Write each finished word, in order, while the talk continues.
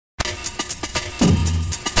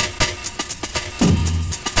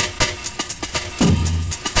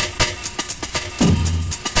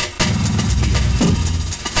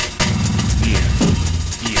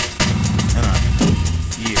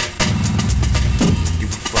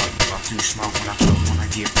smoke when I choke, when I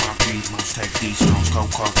get my beat, must take these stones, go,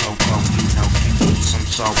 you know, you put some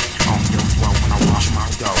soap on your throat when I wash my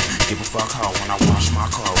dough. Give a fuck hoe when I wash my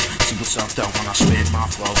clothes. See what's up though when I spit my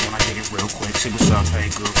flow, when I get it real quick. See what's up,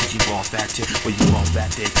 hey girl, cause you want that tip, well you want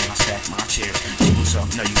that dick when I stack my chips. See what's up,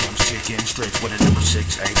 no you want a chicken strips with a number 6,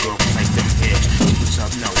 hey girl, take them hips. See what's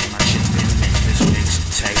up, no when I chip and mix this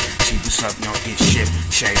mixtape. See what's up, no get shit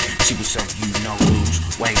shape. See what's up, you know lose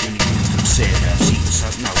weight when you get them sit up. See what's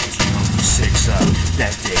up, no cause you know you 6 up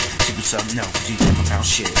that dick. See what's up, no cause you talk about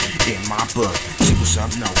shit in my book. See what's up,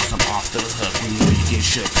 no cause I'm off the hook when you really get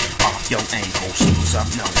shook off your ankle. See what's up,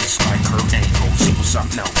 no it's like her ankle. See what's up,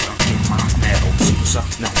 no when I get my medal. See what's up,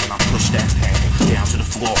 no when I push that paddle down to the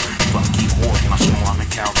floor. Funky whore when I snore on the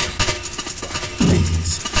couch.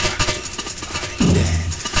 This, I do it like that.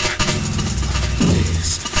 I do it like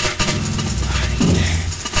this. I do it like that.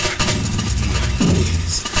 I do it like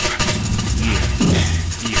this. I do it like that.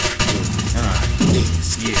 Yeah,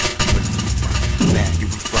 this, yeah. Now you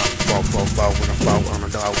be fuck, fall when I fall on a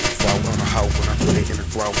dog, when I fall on a hoe, when I put it in the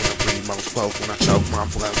throat, when I breathe most poke, when I choke my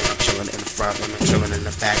blood, when I'm chilling in the front, when I'm chilling in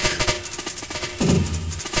the back.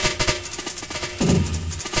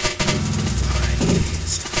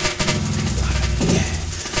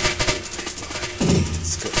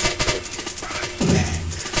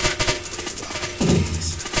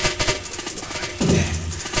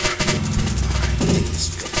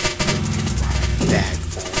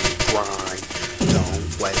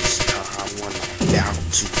 Waste time when I'm about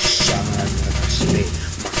to shine. When I spit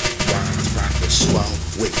my rhymes, rock it slow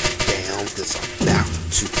it down, cause I'm about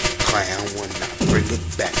to clown. When I bring it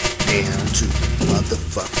back down to the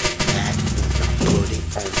motherfucking back, when I put it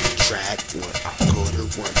on the track, when I put it,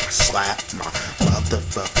 when I slap my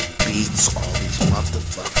motherfucking beats. All these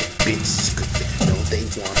motherfucking bitches, cause they know they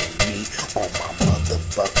wanna me on my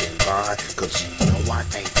motherfucking line, cause you know I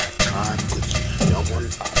ain't got time, cause you know when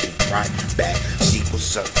I'll be right back. See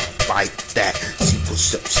what's up, fight that. See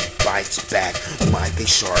what's up, she bites back. Might get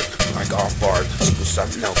sharp, like all bars. See what's up,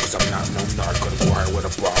 no, cause I'm not no narc. Go to war with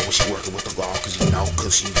a bra when she working with the law, cause you know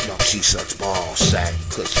she sucks ball sack.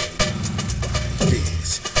 Cause you like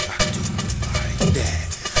this, I do it like that.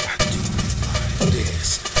 I do it like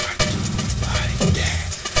this, I do it like that.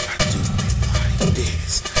 I do it like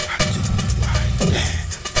this, I do it like that.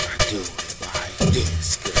 I do it like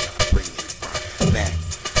this.